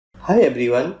Hi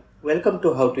everyone, welcome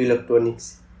to How to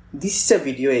Electronics. This is a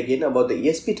video again about the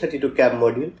ESP32 CAM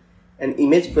module and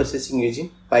image processing using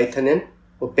Python and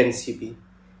OpenCV.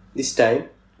 This time,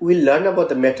 we will learn about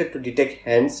the method to detect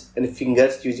hands and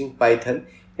fingers using Python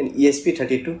and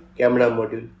ESP32 Camera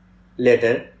Module.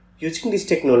 Later, using this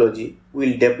technology,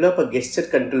 we will develop a gesture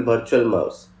control virtual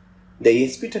mouse. The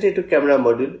ESP32 Camera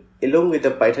Module along with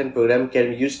the Python program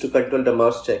can be used to control the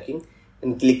mouse tracking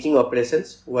and clicking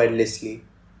operations wirelessly.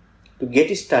 To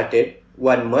get started,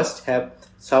 one must have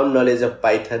sound knowledge of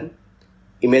Python,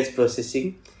 image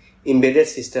processing, embedded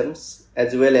systems,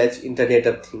 as well as Internet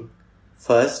of Things.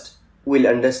 First, we'll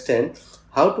understand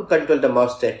how to control the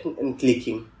mouse tracking and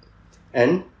clicking,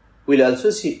 and we'll also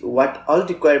see what all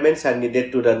requirements are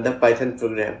needed to run the Python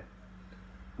program.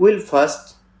 We'll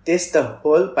first test the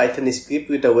whole Python script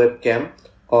with a webcam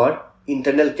or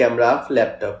internal camera of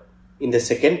laptop. In the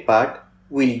second part,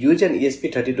 we'll use an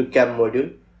ESP32 CAM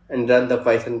module and run the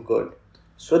Python code.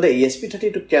 So the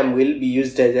ESP32 CAM will be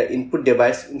used as an input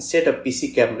device instead of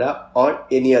PC camera or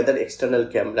any other external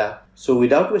camera. So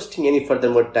without wasting any further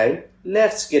more time,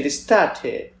 let's get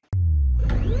started.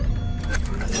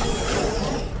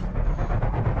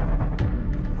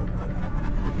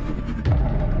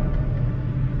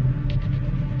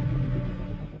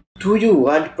 Do you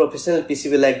want professional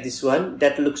PCB like this one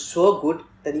that looks so good?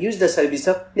 Then use the service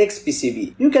of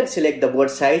NextPCB. You can select the board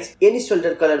size, any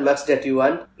solder color marks that you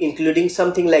want, including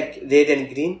something like red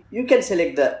and green. You can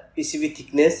select the PCB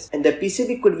thickness, and the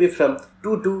PCB could be from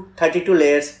 2 to 32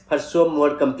 layers for so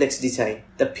more complex design.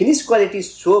 The finish quality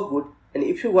is so good, and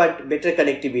if you want better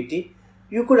connectivity,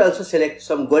 you could also select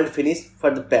some gold finish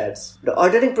for the pads. The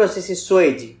ordering process is so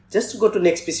easy. Just go to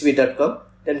nextpcb.com,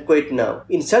 then quit now.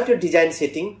 Insert your design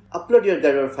setting, upload your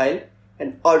driver file,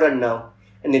 and order now,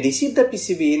 and receive the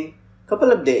PCB in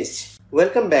couple of days.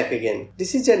 Welcome back again.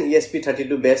 This is an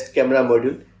ESP32 based camera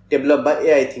module developed by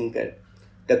AI Thinker.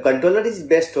 The controller is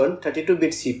based on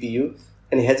 32-bit CPU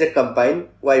and has a combined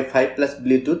Wi-Fi plus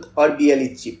Bluetooth or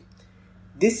BLE chip.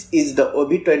 This is the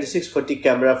𝗣𝗿𝗶𝗷𝗀𝗃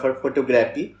camera for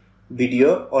photography,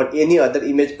 video, or any other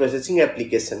image processing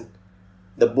application.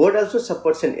 The board also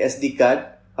supports an SD card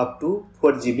up to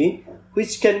 4 GB,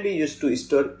 which can be used to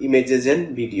store images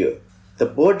and video. The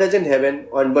board doesn't have an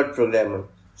onboard programmer.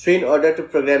 So in order to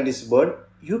program this board,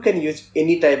 you can use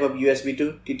any type of USB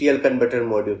to TTL converter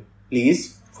module.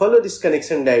 Please follow this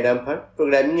connection diagram for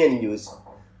programming and use.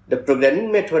 The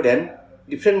programming method and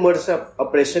different modes of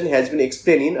operation has been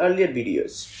explained in earlier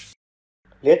videos.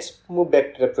 Let's move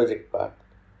back to the project part.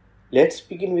 Let's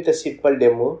begin with a simple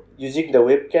demo using the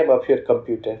webcam of your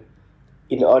computer.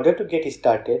 In order to get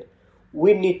started,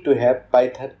 we need to have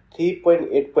Python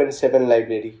 3.8.7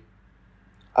 library.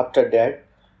 After that,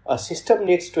 a system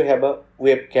needs to have a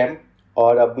webcam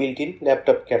or a built-in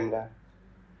laptop camera.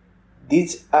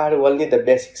 These are only the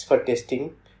basics for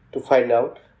testing to find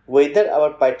out whether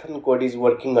our Python code is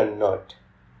working or not.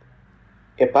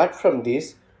 Apart from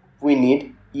this, we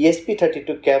need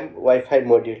ESP32 CAM Wi-Fi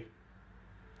module.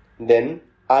 Then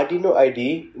Arduino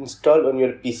IDE installed on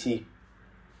your PC.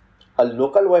 A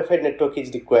local Wi-Fi network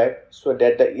is required so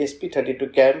that the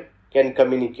ESP32 CAM can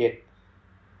communicate.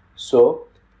 So,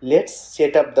 let's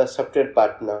set up the software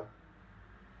part now.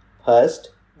 First,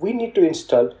 we need to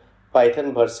install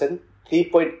Python version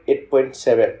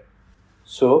 3.8.7.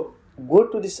 So, go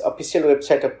to this official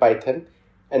website of Python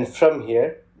and from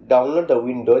here, download the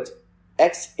Windows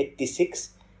x86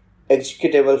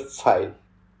 executable file.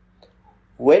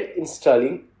 While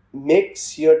installing, make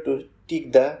sure to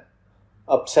tick the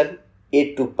option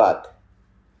Add to Path.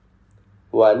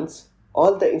 Once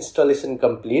all the installation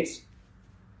completes,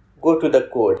 go to the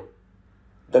code.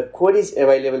 The code is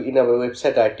available in our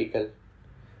website article.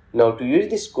 Now to use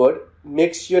this code,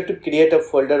 make sure to create a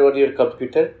folder on your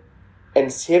computer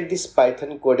and save this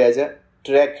Python code as a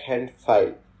trackhand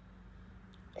file.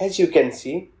 As you can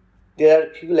see, there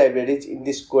are few libraries in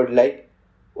this code like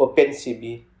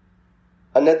OpenCV.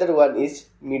 Another one is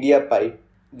MediaPipe.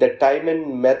 The time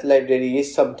and math library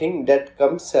is something that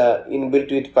comes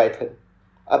inbuilt with Python.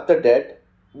 After that,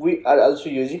 we are also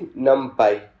using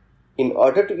NumPy. In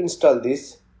order to install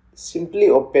this, simply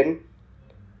open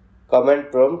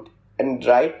command prompt and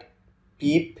write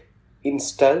pip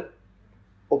install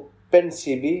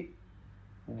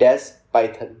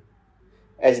OpenCV-Python.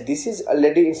 As this is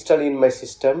already installed in my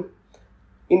system,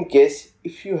 in case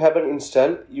if you haven't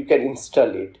installed, you can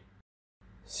install it.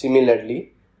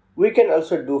 Similarly, we can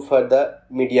also do for the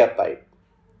MediaPipe.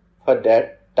 For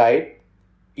that, type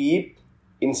pip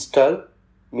install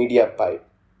MediaPipe.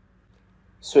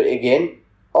 So again,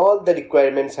 all the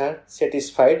requirements are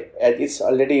satisfied as it's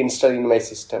already installed in my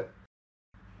system.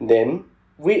 Then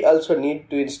we also need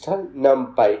to install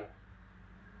NumPy.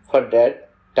 For that,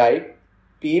 type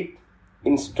pip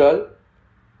install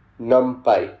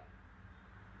NumPy.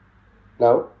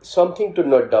 Now, something to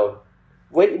note down.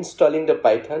 When installing the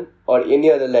Python or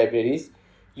any other libraries,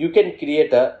 you can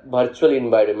create a virtual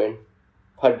environment.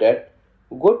 For that,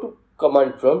 go to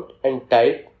command prompt and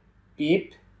type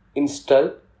pip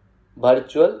install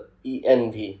virtual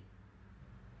env.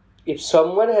 If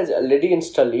someone has already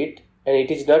installed it and it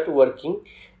is not working,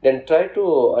 then try to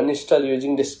uninstall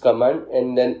using this command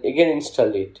and then again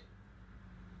install it.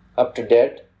 After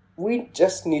that, we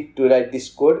just need to write this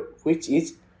code, which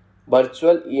is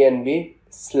virtual env/path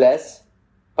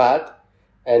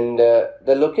and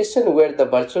the location where the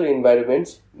virtual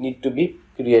environments need to be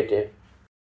created.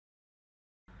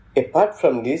 Apart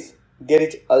from this, there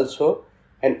is also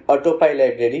an 𝗣𝗲𝗃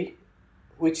library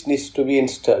which needs to be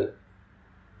installed.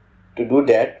 To do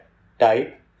that,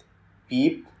 type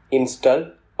pip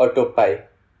install 𝗣𝗲𝗃.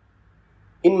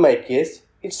 In my case,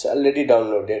 it's already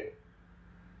downloaded.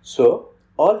 So,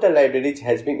 all the libraries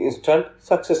has been installed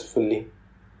successfully.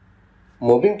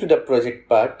 Moving to the project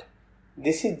part,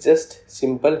 this is just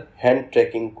simple hand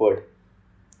tracking code.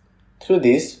 Through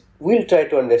this, we'll try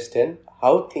to understand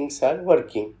how things are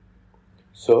working.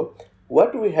 So,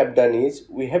 what we have done is,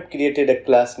 we have created a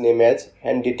class named as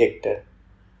hand detector.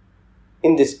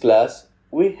 In this class,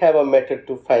 we have a method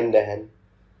to find the hand.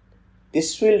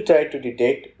 This will try to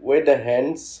detect where the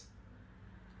hands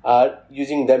are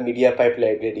using the media pipe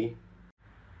library.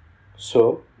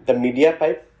 So, the media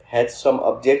pipe has some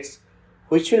objects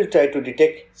which will try to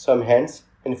detect some hands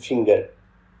and finger.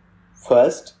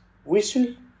 First, we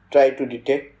should try to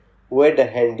detect where the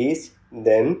hand is,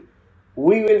 then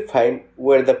we will find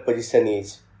where the position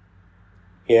is.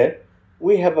 Here,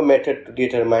 we have a method to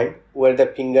determine where the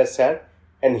fingers are,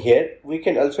 and here we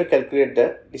can also calculate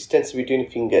the distance between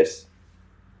fingers.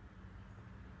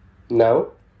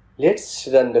 Now, let's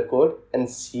run the code and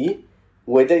see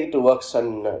whether it works or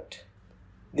not.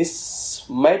 This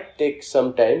might take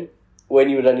some time when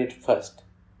you run it first.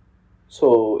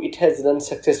 So it has run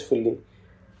successfully.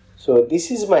 So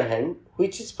this is my hand,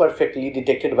 which is perfectly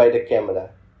detected by the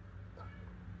camera.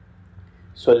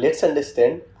 So let's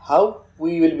understand how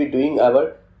we will be doing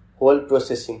our whole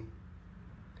processing.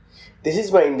 This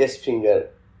is my index finger.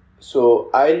 So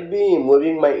I'll be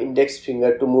moving my index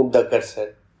finger to move the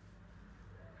cursor.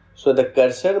 So the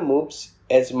cursor moves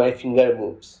as my finger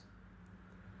moves.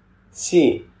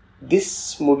 See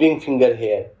this moving finger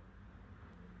here.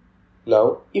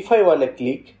 Now, if I want to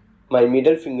click, my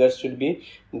middle finger should be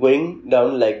going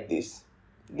down like this.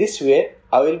 This way,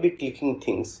 I will be clicking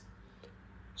things.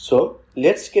 So,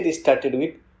 let's get started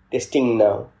with testing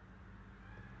now.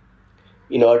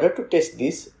 In order to test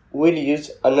this, we'll use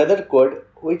another code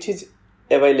which is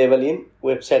available in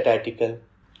website article.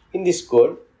 In this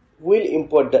code, we'll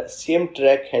import the same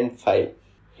track hand file.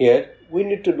 Here, we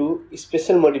need to do a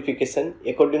special modification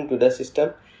according to the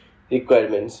system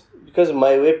requirements, because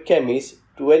my webcam is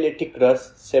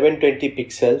 1280x720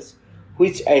 pixels,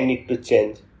 which I need to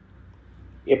change.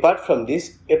 Apart from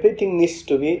this, everything needs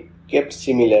to be kept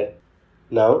similar.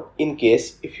 Now, in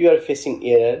case if you are facing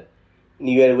error and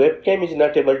your webcam is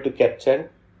not able to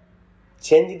capture,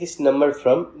 change this number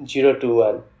from 0 to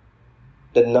 1.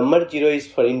 The number 0 is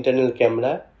for internal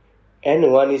camera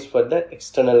and 1 is for the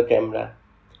external camera.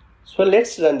 So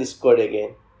let's run this code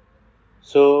again.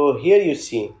 So here you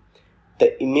see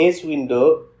the image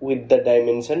window with the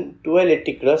dimension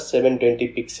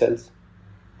 1280x720 pixels.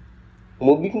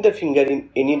 Moving the finger in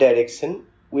any direction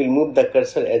will move the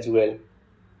cursor as well.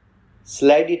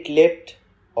 Slide it left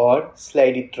or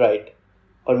slide it right,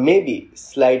 or maybe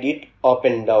slide it up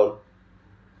and down.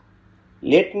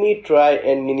 Let me try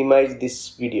and minimize this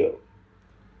video.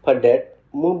 For that,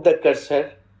 move the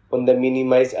cursor on the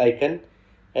minimize icon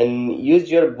and use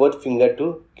your both finger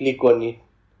to click on it.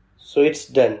 So it's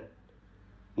done.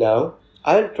 Now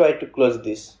I'll try to close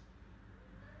this.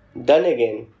 Done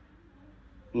again.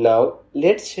 Now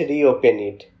let's reopen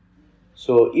it.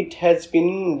 So it has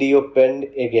been reopened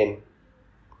again.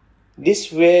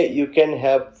 This way you can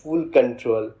have full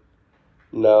control.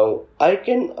 Now I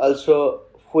can also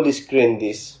full screen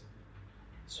this.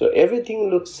 So everything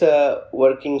looks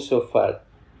working so far.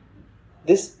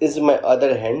 This is my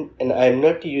other hand and I am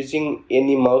not using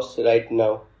any mouse right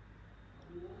now.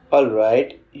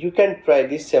 Alright, you can try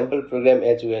this sample program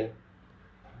as well.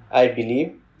 I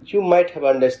believe you might have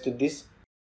understood this.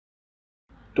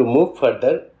 To move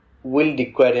further, we'll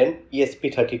require an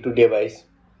ESP32 device.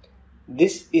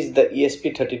 This is the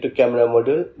ESP32 Camera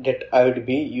Module that I would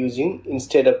be using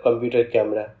instead of computer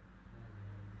camera.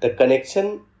 The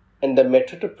connection and the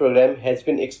method to program has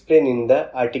been explained in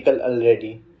the article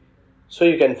already, so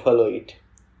you can follow it.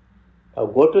 Now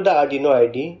go to the Arduino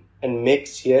IDE and make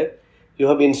sure you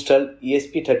have installed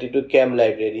ESP32 CAM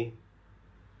library.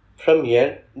 From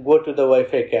here, go to the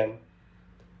Wi-Fi CAM.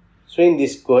 So in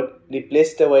this code,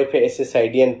 replace the Wi-Fi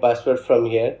SSID and password from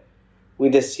here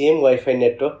with the same Wi-Fi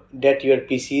network that your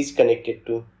PC is connected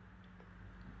to.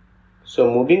 So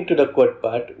moving to the code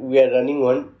part, we are running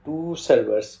on two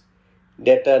servers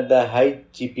that are the high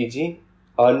JPG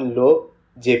and low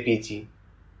JPG.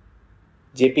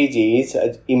 JPG is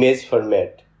an image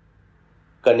format.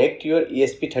 Connect your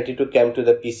ESP32 CAM to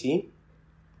the PC.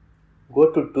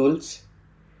 Go to Tools,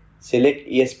 select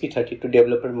ESP32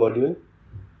 Developer Module,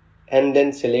 and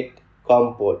then select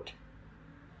COM port.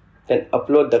 Then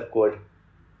upload the code.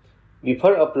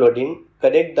 Before uploading,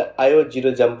 connect the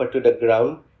𝗣𝗲𝗰𝗁 jumper to the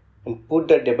ground and put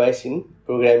the device in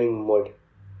programming mode.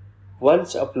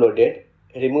 Once uploaded,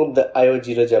 remove the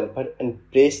𝗣𝗲𝗁 jumper and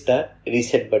press the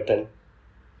reset button.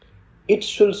 It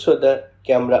should show the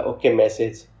camera OK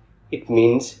message. It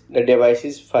means the device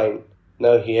is fine.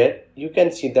 Now here you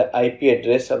can see the IP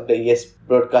address of the ESP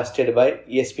broadcasted by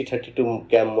ESP32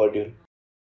 CAM module.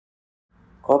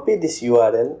 Copy this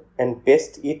URL and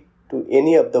paste it to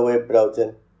any of the web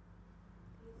browser.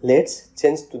 Let's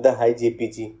change to the high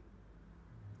JPG.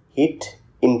 Hit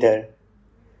enter.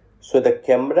 So the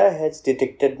camera has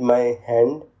detected my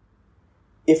hand.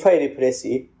 If I refresh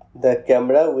it, the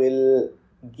camera will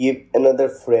give another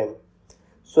frame.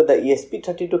 So the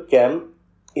ESP32 CAM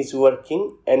is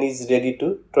working and is ready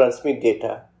to transmit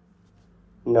data.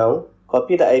 Now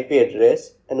copy the IP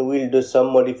address and we'll do some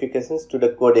modifications to the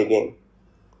code again.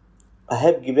 I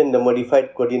have given the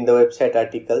modified code in the website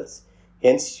articles,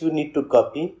 hence you need to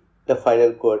copy the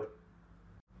final code.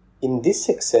 In this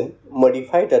section,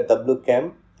 modify the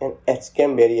wcam and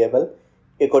hcam variable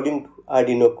according to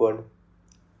Arduino code.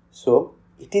 So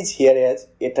it is here as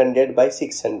 800 by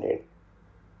 600.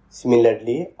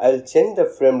 Similarly, I will change the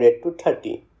frame rate to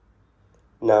 30.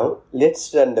 Now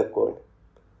let's run the code.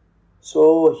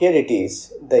 So here it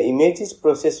is. The image is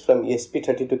processed from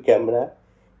ESP32 camera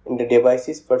and the device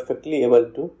is perfectly able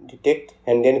to detect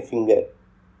hand and finger.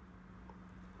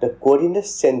 The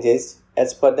coordinates changes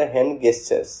as per the hand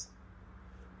gestures,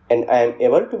 and I am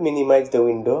able to minimize the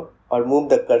window or move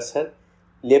the cursor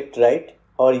left, right,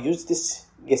 or use this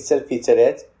gesture feature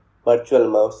as virtual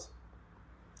mouse.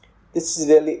 This is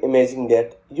really amazing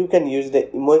that you can use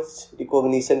the image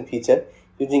recognition feature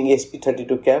using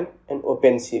ESP32 CAM and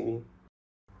OpenCV.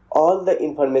 All the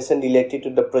information related to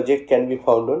the project can be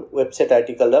found on website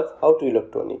article of How to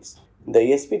Electronics. The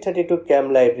ESP32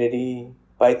 CAM library,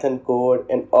 Python code,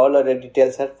 and all other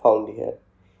details are found here.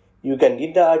 You can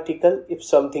read the article if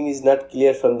something is not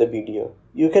clear from the video.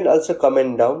 You can also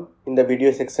comment down in the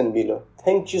video section below.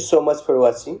 Thank you so much for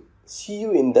watching. See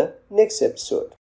you in the next episode.